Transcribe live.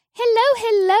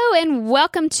Hello, and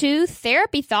welcome to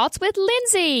Therapy Thoughts with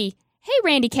Lindsay. Hey,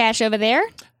 Randy Cash over there.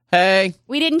 Hey.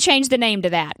 We didn't change the name to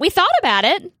that. We thought about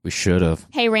it. We should have.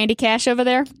 Hey, Randy Cash over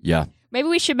there. Yeah. Maybe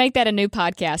we should make that a new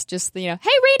podcast. Just, hey,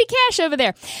 Randy Cash over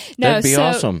there. No, That'd be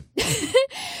awesome.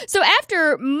 So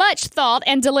after much thought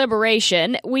and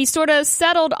deliberation, we sort of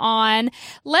settled on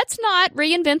let's not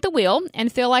reinvent the wheel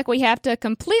and feel like we have to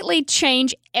completely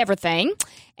change everything.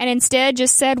 And instead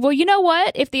just said, well, you know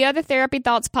what? If the other Therapy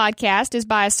Thoughts podcast is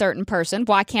by a certain person,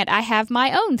 why can't I have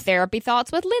my own Therapy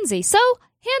Thoughts with Lindsay? So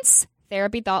hence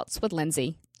Therapy Thoughts with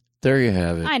Lindsay. There you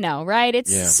have it. I know, right?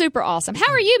 It's super awesome.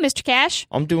 How are you, Mr. Cash?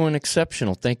 I'm doing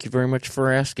exceptional. Thank you very much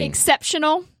for asking.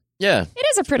 Exceptional? Yeah. It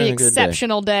is a pretty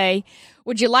exceptional day.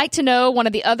 Would you like to know one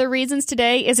of the other reasons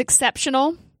today is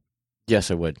exceptional?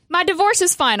 Yes, I would. My divorce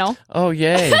is final. Oh,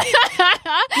 yay.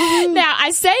 Now,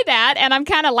 I say that, and I'm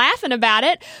kind of laughing about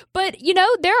it, but,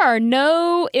 there are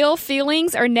no ill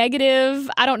feelings or negative,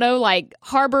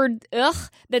 harbored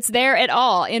that's there at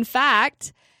all. In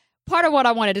fact, part of what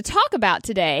I wanted to talk about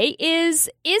today is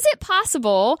it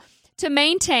possible to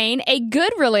maintain a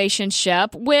good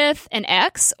relationship with an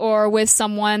ex or with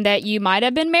someone that you might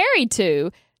have been married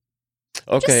to?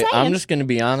 Okay, I'm just going to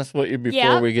be honest with you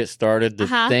before we get started. The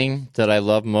thing that I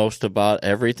love most about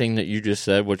everything that you just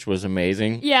said, which was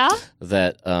amazing,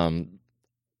 that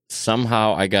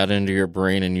somehow I got into your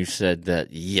brain and you said that,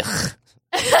 yuck.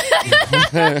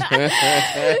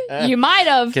 You might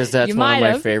have. Because that's one of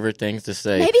my favorite things to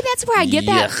say. Maybe that's where I get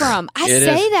that from. I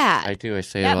say that. I do. I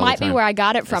say it all the time. That might be where I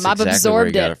got it from. That's I've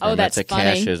absorbed it. Oh, that's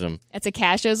funny. Cashism. It's a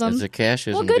cashism? It's a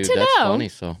cashism, well, good dude. to That's know. funny.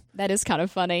 So that is kind of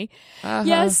funny.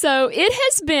 Yeah, so it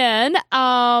has been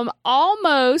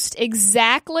almost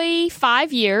exactly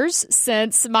 5 years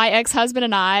since my ex-husband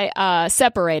and I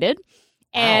separated.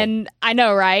 And I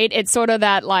know, right? It's sort of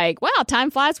that wow,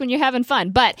 time flies when you're having fun.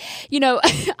 But,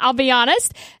 I'll be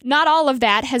honest, not all of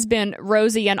that has been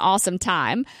rosy and awesome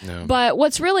time. No. But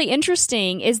what's really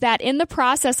interesting is that in the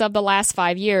process of the last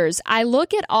 5 years, I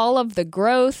look at all of the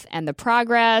growth and the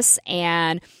progress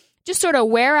and just sort of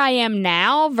where I am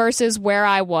now versus where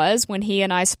I was when he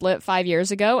and I split 5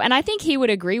 years ago. And I think he would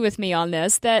agree with me on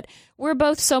this, that we're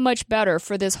both so much better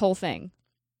for this whole thing.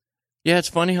 Yeah, it's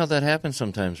funny how that happens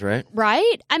sometimes, right?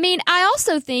 Right? I mean, I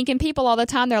also think, and people all the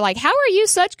time, they're like, how are you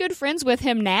such good friends with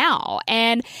him now?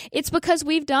 And it's because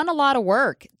we've done a lot of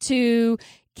work to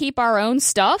keep our own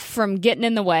stuff from getting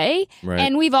in the way. Right.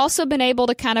 And we've also been able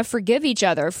to kind of forgive each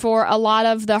other for a lot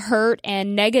of the hurt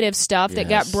and negative stuff that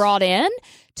got brought in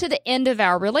to the end of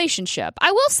our relationship.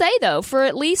 I will say, though, for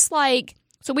at least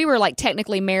so we were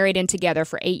technically married and together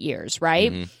for 8 years,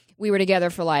 right? Mm-hmm. We were together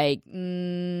for 3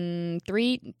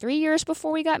 years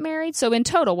before we got married. So in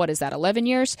total, what is that, 11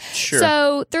 years? Sure.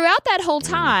 So throughout that whole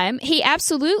time, he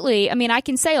absolutely, I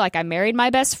can say I married my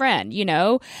best friend,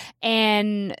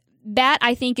 and that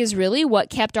I think is really what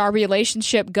kept our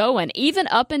relationship going. Even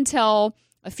up until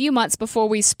a few months before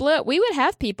we split, we would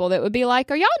have people that would be like,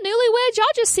 are y'all newlyweds? Y'all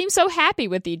just seem so happy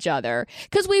with each other.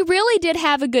 Because we really did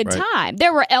have a good time.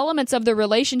 There were elements of the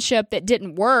relationship that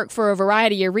didn't work for a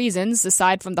variety of reasons,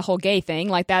 aside from the whole gay thing.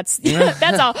 That's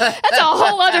a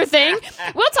whole other thing.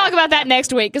 We'll talk about that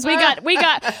next week, because we got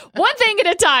one thing at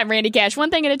a time, Randy Cash,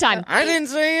 one thing at a time. I didn't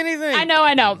say anything.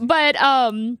 I know. But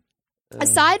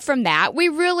aside from that, we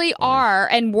really are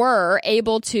and were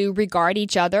able to regard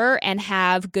each other and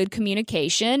have good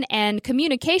communication. And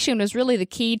communication was really the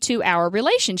key to our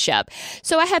relationship.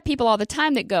 So I have people all the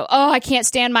time that go, oh, I can't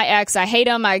stand my ex. I hate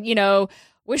him.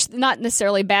 Wish not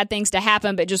necessarily bad things to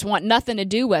happen, but just want nothing to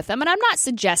do with them. And I'm not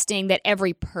suggesting that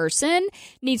every person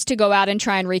needs to go out and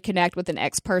try and reconnect with an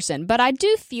ex-person, but I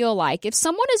do feel like if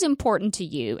someone is important to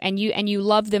you and you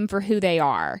love them for who they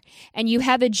are, and you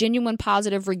have a genuine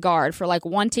positive regard for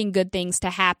wanting good things to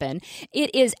happen,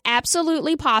 it is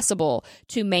absolutely possible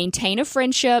to maintain a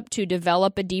friendship, to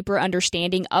develop a deeper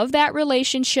understanding of that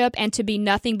relationship, and to be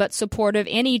nothing but supportive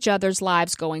in each other's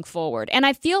lives going forward. And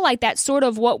I feel like that's sort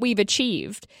of what we've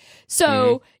achieved.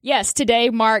 So, yes, today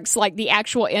marks the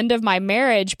actual end of my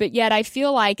marriage, but yet I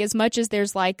feel like as much as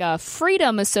there's a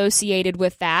freedom associated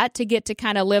with that to get to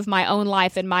kind of live my own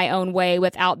life in my own way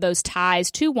without those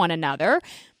ties to one another,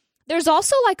 there's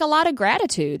also a lot of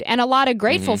gratitude and a lot of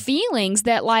grateful feelings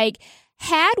that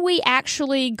had we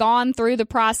actually gone through the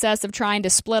process of trying to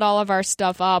split all of our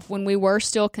stuff up when we were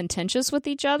still contentious with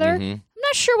each other, I'm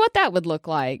not sure what that would look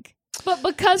like. But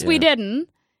because we didn't,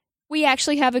 we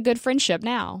actually have a good friendship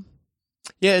now.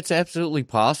 Yeah, it's absolutely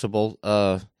possible.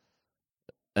 We're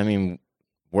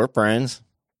friends.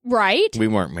 Right. We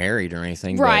weren't married or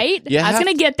anything. Right. I was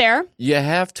going to get there. You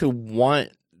have to want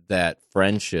that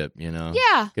friendship, you know?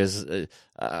 Yeah. Because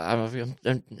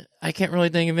I can't really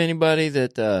think of anybody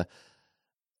that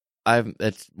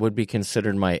that would be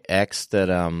considered my ex that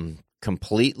I'm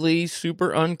completely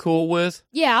super uncool with.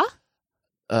 Yeah.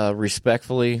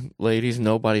 Respectfully, ladies,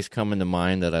 nobody's coming to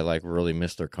mind that I like really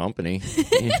miss their company.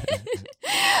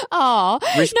 Oh,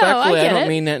 respectfully, no, I don't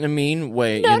mean that in a mean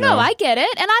way. No, I get it.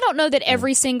 And I don't know that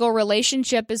every single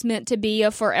relationship is meant to be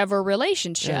a forever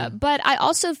relationship. Yeah. But I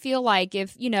also feel like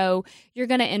if, you're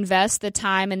going to invest the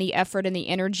time and the effort and the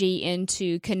energy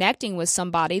into connecting with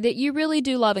somebody that you really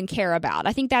do love and care about,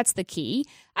 I think that's the key.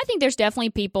 I think there's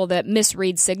definitely people that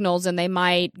misread signals and they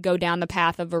might go down the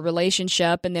path of a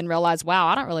relationship and then realize, wow,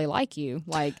 I don't really like you.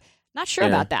 Like, not sure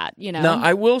about that, Now,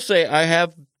 I will say I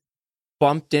have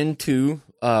bumped into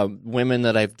women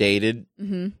that I've dated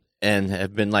and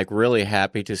have been like really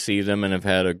happy to see them and have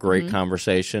had a great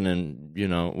conversation and,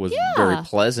 it was very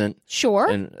pleasant. Sure.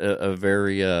 And a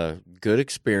very good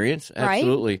experience.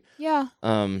 Absolutely. Right?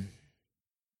 Yeah.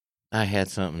 I had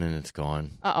something and it's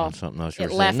gone. Uh-oh. Something else you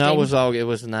were saying. No, it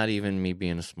was not even me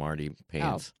being a smarty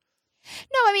pants. Oh.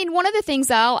 No, I mean, one of the things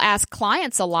I'll ask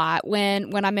clients a lot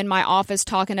when I'm in my office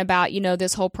talking about,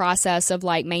 this whole process of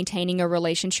like maintaining a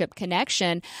relationship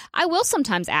connection, I will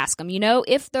sometimes ask them,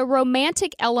 if the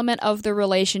romantic element of the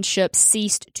relationship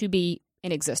ceased to be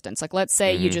in existence, like let's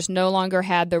say you just no longer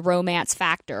had the romance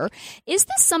factor, is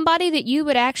this somebody that you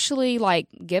would actually like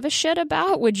give a shit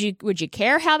about? Would you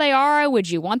care how they are?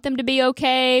 Would you want them to be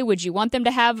okay? Would you want them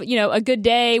to have, a good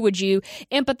day? Would you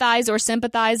empathize or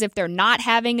sympathize if they're not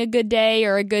having a good day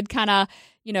or a good kind of,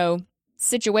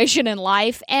 situation in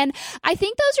life? And I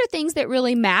think those are things that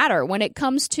really matter when it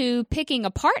comes to picking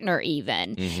a partner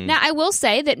even. Now, I will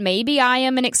say that maybe I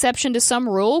am an exception to some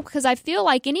rule because I feel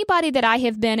like anybody that I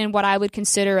have been in what I would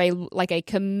consider a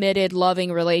committed,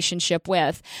 loving relationship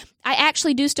with, I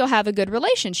actually do still have a good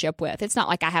relationship with. It's not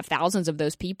like I have thousands of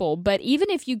those people, but even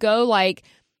if you go like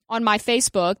on my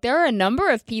Facebook, there are a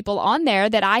number of people on there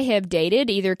that I have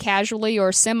dated either casually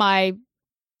or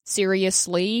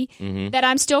seriously that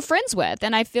I'm still friends with,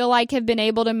 and I feel like have been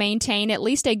able to maintain at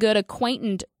least a good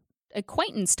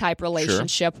acquaintance type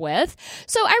relationship with.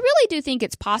 So I really do think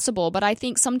it's possible, but I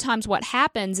think sometimes what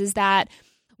happens is that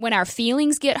when our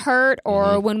feelings get hurt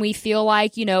or when we feel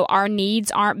like, our needs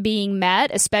aren't being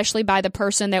met, especially by the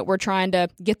person that we're trying to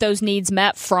get those needs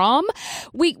met from,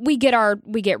 we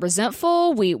get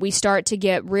resentful. We start to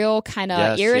get real kind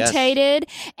of irritated.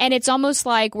 Yes. And it's almost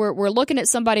like we're looking at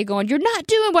somebody going, you're not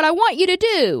doing what I want you to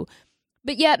do.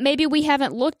 But yet maybe we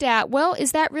haven't looked at, well,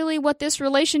 is that really what this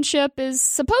relationship is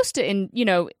supposed to,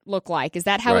 look like? Is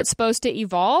that how it's supposed to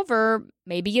evolve? Or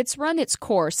maybe it's run its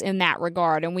course in that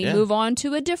regard and we move on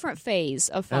to a different phase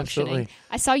of functioning. Absolutely.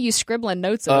 I saw you scribbling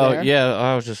notes over there. Yeah,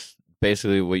 I was just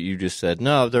basically what you just said.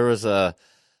 No,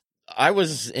 I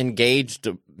was engaged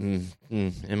in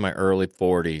my early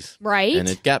 40s. Right. And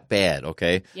it got bad,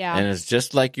 okay? Yeah. And it's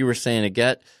just like you were saying, it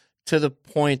got to the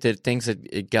point that things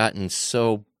had gotten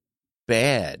so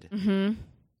bad and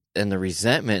the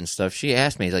resentment and stuff. She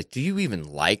asked me, like, do you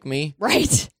even like me?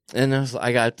 Right. And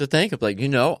I got to think of like,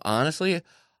 honestly,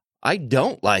 I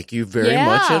don't like you very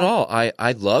much at all.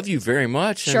 I love you very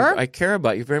much. Sure. And I care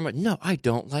about you very much. No, I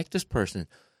don't like this person.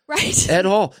 Right. At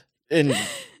all. And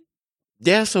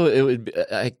so it would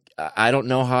I don't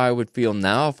know how I would feel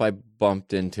now if I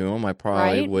bumped into him. I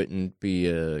probably wouldn't be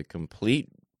a complete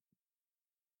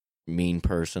mean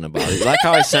person about it. Like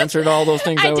how I censored all those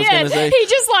things I was going to say?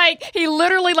 He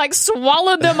literally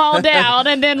swallowed them all down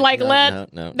and then let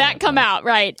that come out,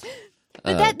 right?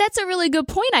 But that's a really good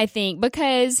point, I think,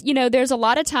 because, there's a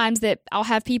lot of times that I'll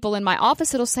have people in my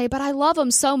office that'll say, but I love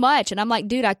them so much. And I'm like,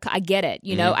 dude, I get it.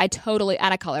 I totally,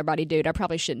 and I call everybody dude. I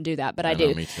probably shouldn't do that, but I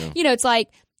do. Me too. It's like,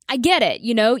 I get it,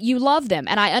 you love them,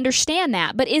 and I understand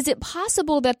that. But is it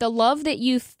possible that the love that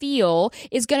you feel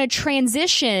is going to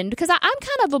transition? Because I'm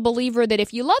kind of a believer that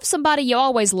if you love somebody, you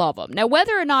always love them. Now,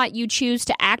 whether or not you choose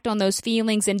to act on those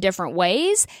feelings in different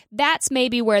ways, that's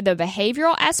maybe where the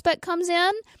behavioral aspect comes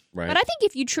in. Right. But I think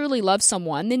if you truly love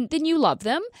someone, then you love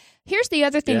them. Here's the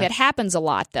other thing that happens a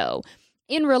lot, though.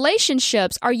 In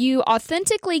relationships, are you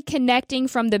authentically connecting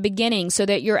from the beginning so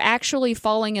that you're actually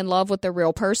falling in love with the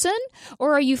real person?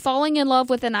 Or are you falling in love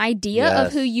with an idea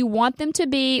of who you want them to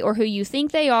be or who you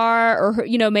think they are? Or,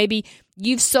 maybe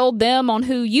you've sold them on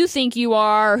who you think you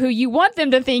are or who you want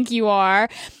them to think you are.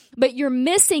 But you're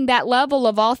missing that level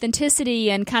of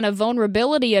authenticity and kind of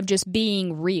vulnerability of just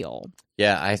being real.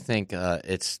 Yeah, I think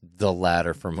it's the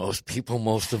latter for most people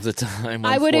most of the time.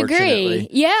 I would agree.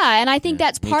 Yeah, and I think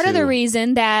that's part of the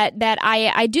reason that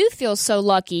I do feel so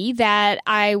lucky that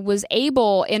I was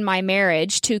able in my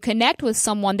marriage to connect with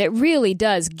someone that really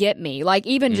does get me. Like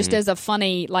even just as a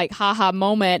funny like haha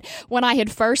moment when I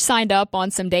had first signed up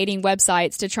on some dating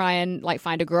websites to try and like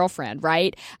find a girlfriend,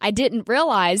 right? I didn't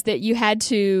realize that you had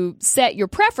to set your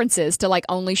preferences to like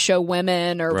only show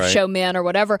women or show men or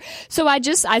whatever. So I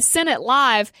sent it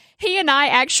live. He and I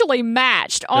actually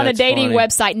matched on a dating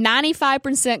website,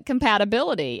 95%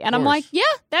 compatibility. And I'm like, yeah,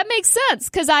 that makes sense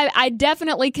because I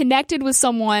definitely connected with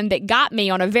someone that got me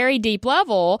on a very deep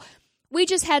level. We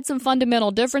just had some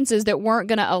fundamental differences that weren't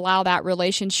going to allow that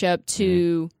relationship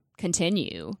to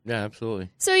continue. Yeah,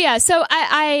 absolutely. So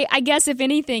I guess if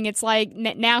anything, it's like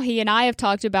now he and I have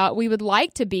talked about we would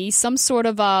like to be some sort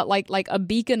of a like a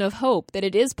beacon of hope that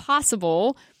it is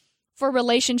possible for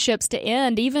relationships to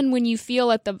end, even when you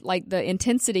feel at the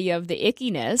intensity of the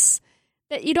ickiness,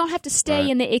 that you don't have to stay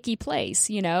in the icky place,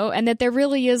 and that there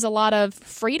really is a lot of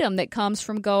freedom that comes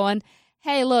from going,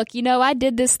 hey, look, I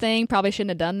did this thing, probably shouldn't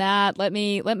have done that. Let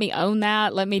me own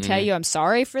that. Let me tell you I'm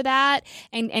sorry for that.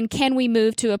 And can we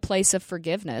move to a place of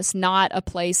forgiveness, not a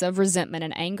place of resentment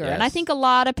and anger? Yes. And I think a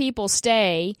lot of people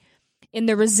stay in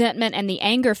the resentment and the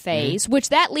anger phase, which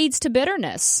that leads to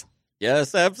bitterness.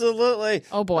 Yes, absolutely.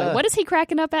 Oh, boy. What is he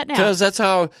cracking up at now? Because that's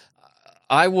how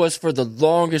I was for the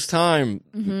longest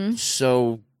time.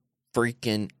 So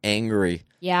freaking angry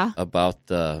about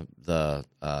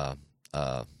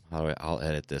I'll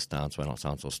edit this down so I don't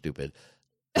sound so stupid.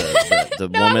 The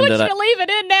no, woman I want you to leave it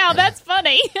in now. That's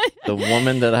funny. The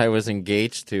woman that I was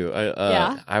engaged to,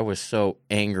 I was so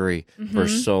angry for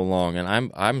so long.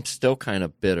 And I'm still kind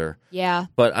of bitter. Yeah.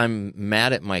 But I'm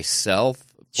mad at myself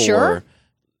for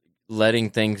letting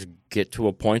things get to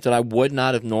a point that I would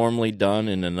not have normally done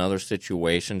in another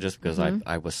situation just because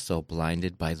I was so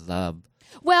blinded by love.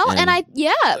 Well, but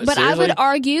seriously? I would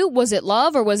argue, was it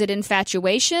love or was it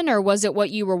infatuation or was it what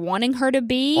you were wanting her to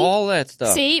be? All that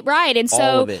stuff. See, right. And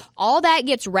so all that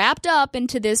gets wrapped up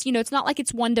into this, it's not like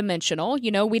it's one-dimensional.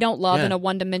 We don't love in a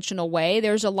one-dimensional way.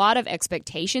 There's a lot of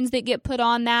expectations that get put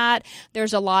on that.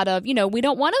 There's a lot of, we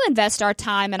don't want to invest our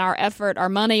time and our effort, our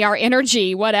money, our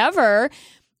energy, whatever,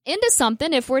 into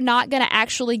something if we're not going to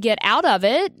actually get out of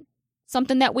it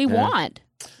something that we want.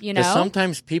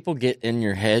 Sometimes people get in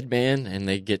your head, man, and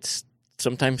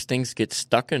sometimes things get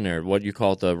stuck in there. What do you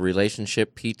call it, the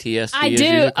relationship PTSD? I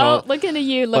do. Oh, looking at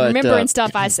you, remembering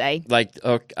stuff I say. Like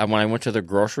when I went to the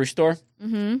grocery store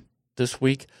this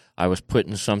week, I was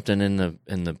putting something in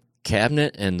the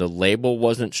cabinet, and the label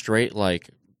wasn't straight. Like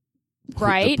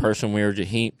the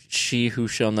person she who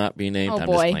shall not be named. I'm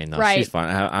just playing. No, she's fine.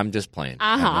 I'm just playing.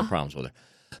 I have no problems with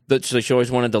her. So she always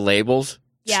wanted the labels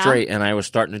straight, and I was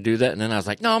starting to do that, and then I was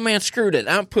like, no, man, screwed it.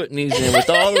 I'm putting these in with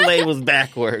all the labels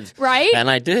backwards. Right? And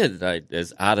I did.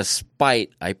 As out of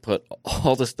spite, I put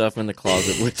all the stuff in the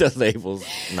closet with the labels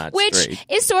not straight. Which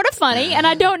is sort of funny, and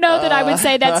I don't know that I would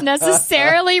say that's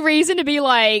necessarily reason to be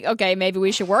like, okay, maybe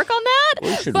we should work on that.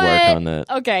 We should work on that.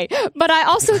 Okay. But I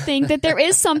also think that there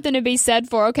is something to be said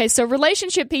for, okay, so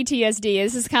relationship PTSD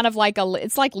is kind of like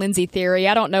it's like Lindsay theory.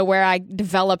 I don't know where I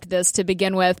developed this to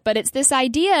begin with, but it's this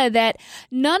idea that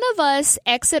none of us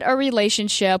exit a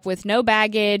relationship with no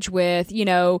baggage, with,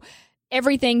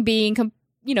 everything being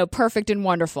perfect and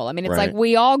wonderful. I mean, it's like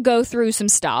we all go through some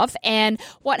stuff. And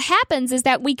what happens is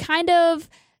that we kind of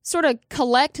sort of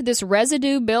collect this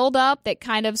residue buildup that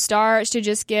kind of starts to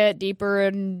just get deeper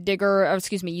and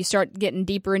you start getting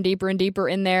deeper and deeper and deeper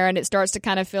in there, and it starts to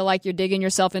kind of feel like you're digging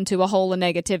yourself into a hole of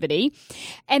negativity.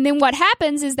 And then what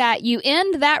happens is that you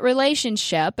end that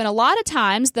relationship, and a lot of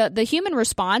times the human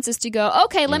response is to go,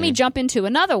 okay, let me jump into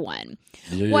another one.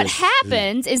 What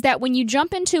happens is that when you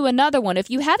jump into another one,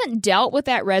 if you haven't dealt with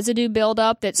that residue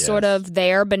buildup that's sort of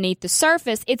there beneath the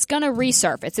surface, it's going to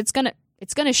resurface. It's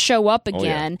going to show up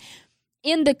again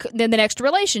in the next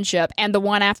relationship, and the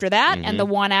one after that, and the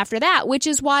one after that, which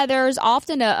is why there's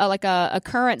often a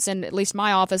occurrence in at least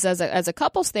my office as a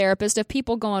couples therapist of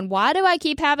people going, why do I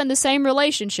keep having the same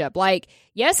relationship? Like,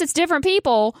 yes, it's different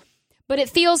people, but it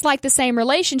feels like the same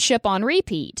relationship on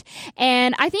repeat.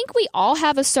 And I think we all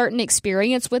have a certain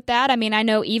experience with that. I mean, I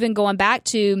know even going back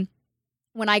to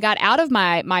when I got out of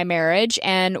my marriage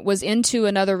and was into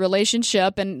another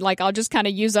relationship, and like I'll just kind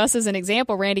of use us as an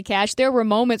example, Randy Cash, there were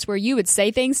moments where you would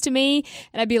say things to me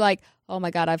and I'd be like, oh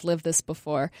my God, I've lived this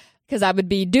before. Because I would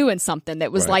be doing something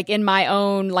that was like in my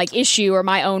own like issue or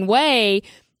my own way.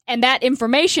 and that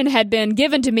information had been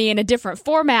given to me in a different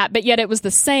format, but yet it was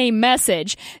the same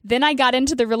message. Then I got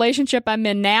into the relationship I'm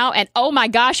in now, and oh my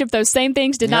gosh, if those same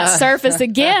things did not surface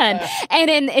again.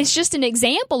 And it's just an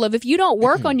example of if you don't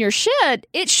work on your shit,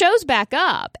 it shows back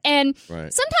up. And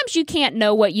sometimes you can't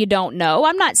know what you don't know.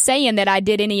 I'm not saying that I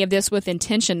did any of this with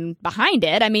intention behind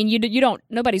it. I mean,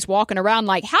 nobody's walking around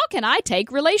like, how can I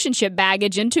take relationship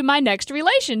baggage into my next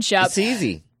relationship? It's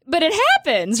easy. But it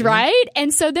happens, right?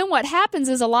 And so then what happens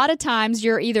is a lot of times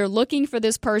you're either looking for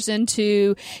this person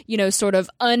to, sort of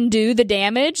undo the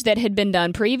damage that had been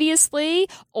done previously,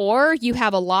 or you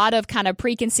have a lot of kind of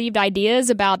preconceived ideas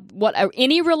about what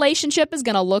any relationship is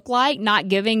going to look like, not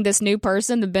giving this new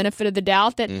person the benefit of the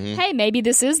doubt that, hey, maybe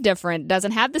this is different,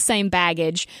 doesn't have the same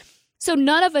baggage. So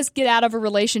none of us get out of a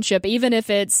relationship, even if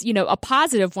it's, a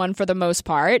positive one for the most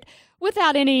part,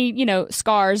 without any,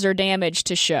 scars or damage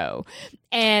to show.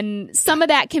 And some of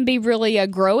that can be really a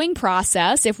growing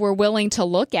process if we're willing to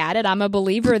look at it. I'm a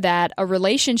believer that a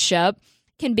relationship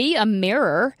can be a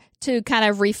mirror to kind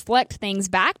of reflect things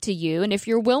back to you. And if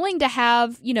you're willing to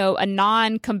have, a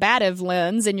non-combative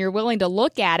lens and you're willing to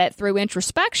look at it through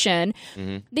introspection,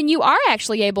 then you are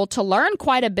actually able to learn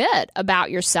quite a bit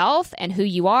about yourself and who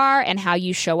you are and how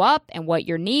you show up and what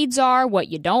your needs are, what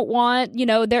you don't want.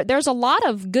 There's a lot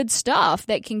of good stuff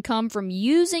that can come from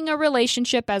using a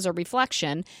relationship as a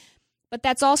reflection. But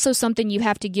that's also something you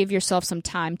have to give yourself some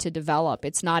time to develop.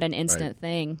 It's not an instant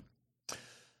thing.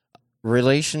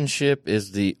 Relationship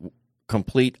is the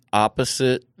complete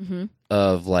opposite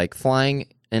of like flying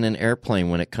in an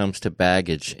airplane when it comes to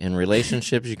baggage. In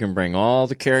relationships, you can bring all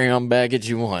the carry-on baggage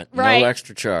you want, no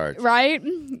extra charge. Right.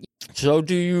 So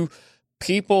do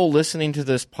people listening to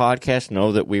this podcast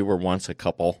know that we were once a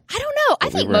couple? I don't know. I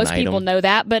think most people know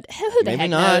that, but who the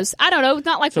heck knows? I don't know. It's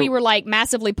not like we were like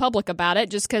massively public about it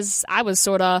just because I was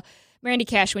sort of... Randy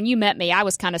Cash, when you met me, I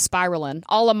was kind of spiraling.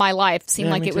 All of my life seemed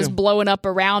like it was blowing up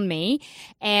around me.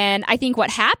 And I think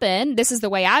what happened, this is the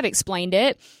way I've explained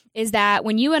it, is that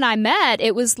when you and I met,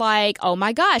 it was like, oh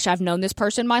my gosh, I've known this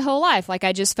person my whole life. Like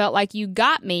I just felt like you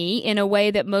got me in a way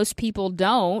that most people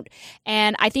don't.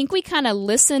 And I think we kind of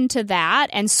listened to that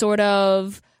and sort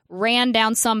of ran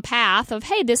down some path of,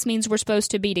 hey, this means we're supposed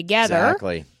to be together.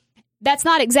 Exactly. That's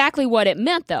not exactly what it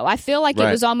meant, though. I feel like it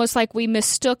was almost like we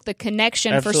mistook the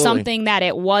connection for something that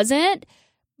it wasn't.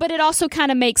 But it also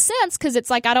kind of makes sense because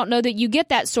it's like I don't know that you get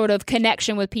that sort of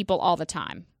connection with people all the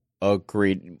time.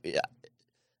 Agreed.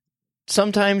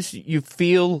 Sometimes you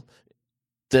feel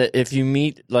that if you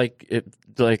meet,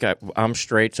 I'm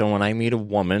straight, so when I meet a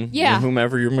woman,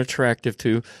 whomever you're attractive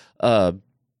to,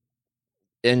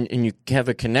 and you have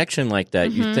a connection like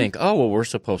that, you think, oh, well, we're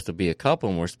supposed to be a couple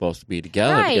and we're supposed to be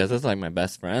together because it's like my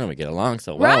best friend and we get along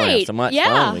so well and have so much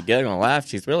fun. We get on laugh.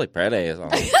 She's really pretty.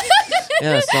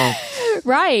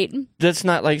 Right. That's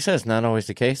not, like you said, it's not always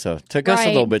the case. So it took us a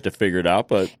little bit to figure it out,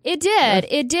 but... It did.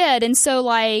 It did. And so,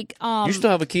 like... you still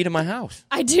have a key to my house.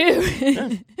 I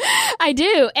do. I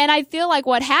do. And I feel like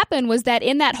what happened was that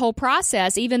in that whole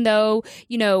process, even though,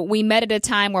 we met at a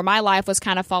time where my life was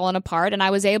kind of falling apart and I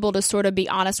was able to sort of be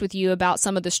honest with you about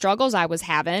some of the struggles I was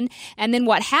having. And then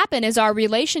what happened is our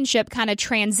relationship kind of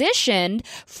transitioned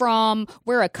from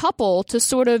we're a couple to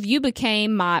sort of you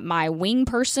became my wing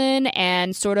person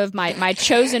and sort of my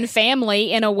chosen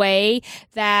family in a way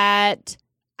that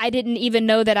I didn't even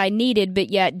know that I needed, but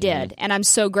yet did. And I'm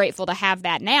so grateful to have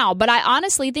that now. But I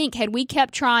honestly think had we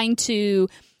kept trying to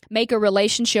make a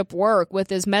relationship work with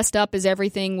as messed up as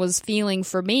everything was feeling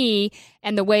for me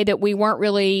and the way that we weren't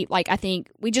really, I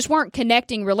think we just weren't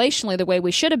connecting relationally the way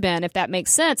we should have been, if that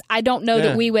makes sense. I don't know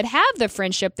that we would have the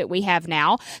friendship that we have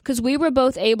now because we were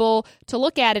both able to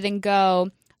look at it and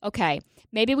go, okay,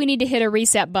 maybe we need to hit a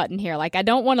reset button here. I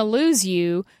don't want to lose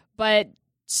you, but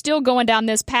still going down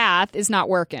this path is not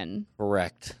working.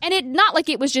 Correct. And it not like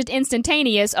it was just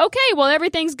instantaneous. Okay, well,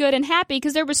 everything's good and happy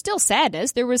because there was still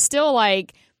sadness. There was still a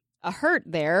hurt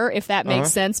there, if that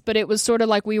makes sense. But it was sort of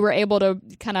like we were able to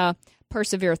kind of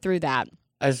persevere through that.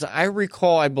 As I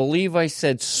recall, I believe I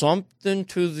said something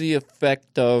to the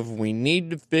effect of we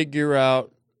need to figure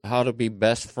out how to be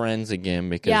best friends again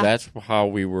because that's how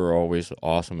we were always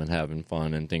awesome and having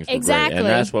fun and things were great. And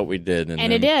that's what we did.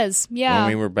 And it is, when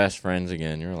we were best friends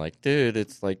again, you're like, dude,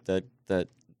 it's like that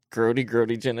grody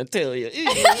genitalia.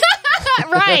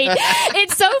 Right.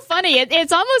 It's so funny.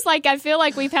 It's almost like I feel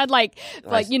like we've had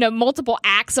multiple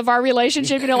acts of our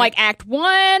relationship. Act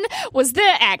 1 was the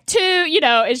act 2.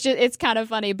 It's kind of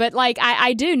funny. But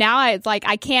I do now. It's like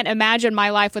I can't imagine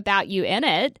my life without you in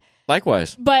it.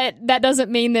 Likewise. But that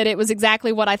doesn't mean that it was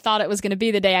exactly what I thought it was going to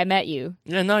be the day I met you.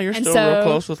 Yeah, no, you're still real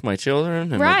close with my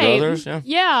children and my brothers. Yeah.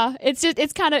 Yeah.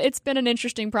 It's been an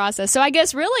interesting process. So I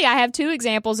guess really I have two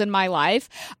examples in my life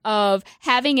of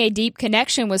having a deep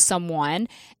connection with someone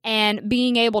and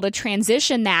being able to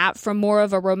transition that from more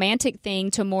of a romantic thing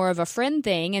to more of a friend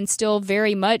thing, and still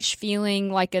very much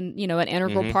feeling like an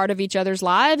integral part of each other's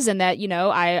lives, and that,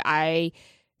 I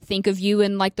think of you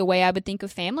in like the way I would think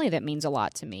of family. That means a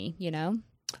lot to me,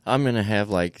 I'm going to have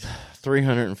like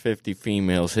 350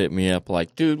 females hit me up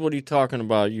like, dude, what are you talking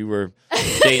about? You were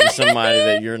dating somebody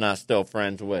that you're not still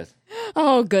friends with.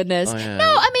 Oh, goodness. Oh, yeah.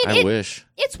 No, I mean, I wish.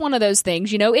 It's one of those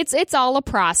things, it's all a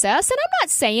process. And I'm not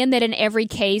saying that in every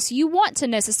case you want to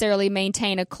necessarily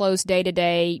maintain a close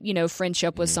day-to-day,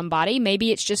 friendship with somebody.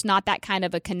 Maybe it's just not that kind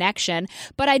of a connection.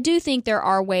 But I do think there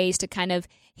are ways to kind of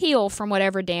heal from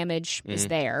whatever damage is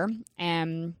there.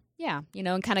 And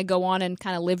and kind of go on and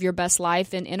kind of live your best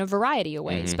life in a variety of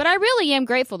ways. But I really am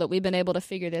grateful that we've been able to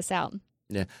figure this out.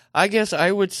 Yeah. I guess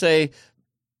I would say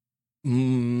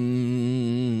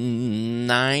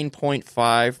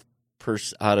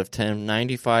 9.5% out of 10,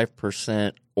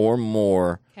 95% or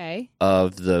more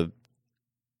of the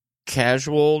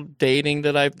casual dating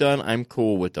that I've done, I'm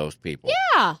cool with those people.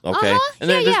 Yeah. Okay. And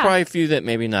there's probably a few that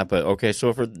maybe not, but okay.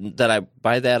 So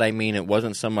by that I mean it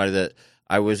wasn't somebody that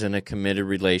I was in a committed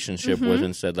relationship with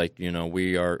and said like,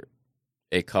 we are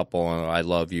a couple and I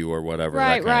love you or whatever.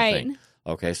 That kind of thing.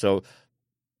 Okay. So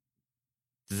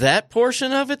that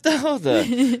portion of it though,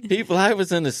 the people I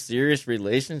was in a serious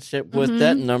relationship with,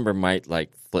 that number might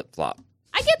like flip flop.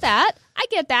 I get that. I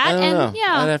don't know.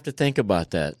 I'd have to think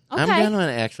about that. Okay. I'm going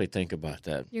to actually think about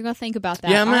that. You're going to think about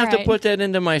that. Yeah, I'm going to have to put that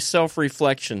into my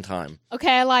self-reflection time.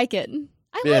 Okay, I like it.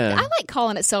 I like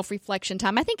calling it self-reflection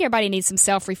time. I think everybody needs some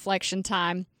self-reflection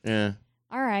time. Yeah.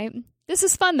 All right. This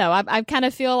is fun, though. I kind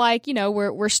of feel like,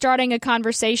 we're starting a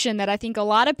conversation that I think a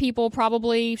lot of people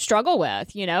probably struggle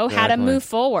with, how to move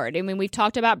forward. I mean, we've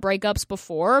talked about breakups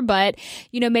before, but,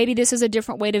 maybe this is a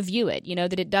different way to view it,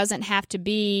 that it doesn't have to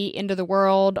be end of the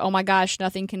world. Oh, my gosh,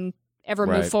 nothing can ever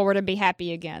move forward and be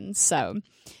happy again. So,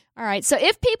 all right. So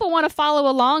if people want to follow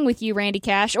along with you, Randy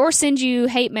Cash, or send you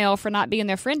hate mail for not being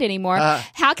their friend anymore,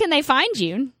 how can they find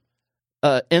you?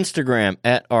 Instagram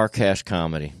at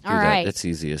rcashcomedy. All right. It's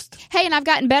easiest. Hey, and I've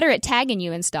gotten better at tagging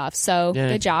you and stuff, so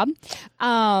good job.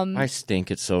 I stink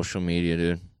at social media,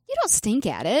 dude. You don't stink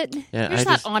at it. Yeah, You're just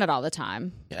not on it all the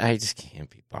time. I just can't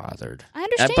be bothered. I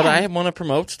understand. But I want to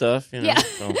promote stuff, Yeah.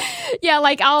 So. Yeah,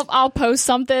 like I'll post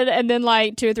something and then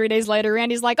like 2 or 3 days later,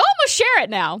 Randy's like, oh, I'm going to share it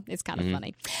now. It's kind of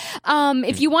funny.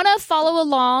 If you want to follow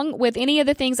along with any of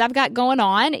the things I've got going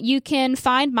on, you can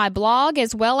find my blog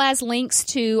as well as links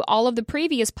to all of the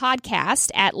previous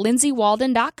podcasts at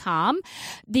lindsaywalden.com.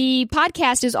 The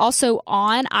podcast is also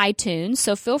on iTunes,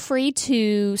 so feel free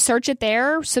to search it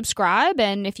there, subscribe,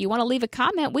 and if you want to leave a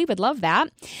comment, we would love that.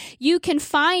 You can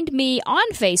find me on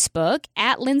Facebook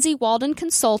at Lindsay Walden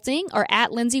Consulting or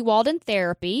at Lindsay Walden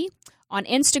Therapy. On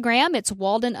Instagram, it's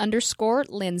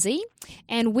Walden_Lindsay.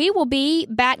 And we will be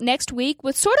back next week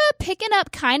with sort of picking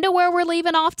up kind of where we're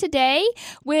leaving off today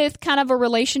with kind of a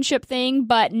relationship thing.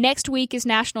 But next week is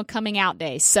National Coming Out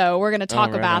Day, so we're going to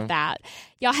talk about that.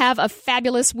 Y'all have a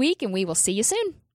fabulous week, and we will see you soon.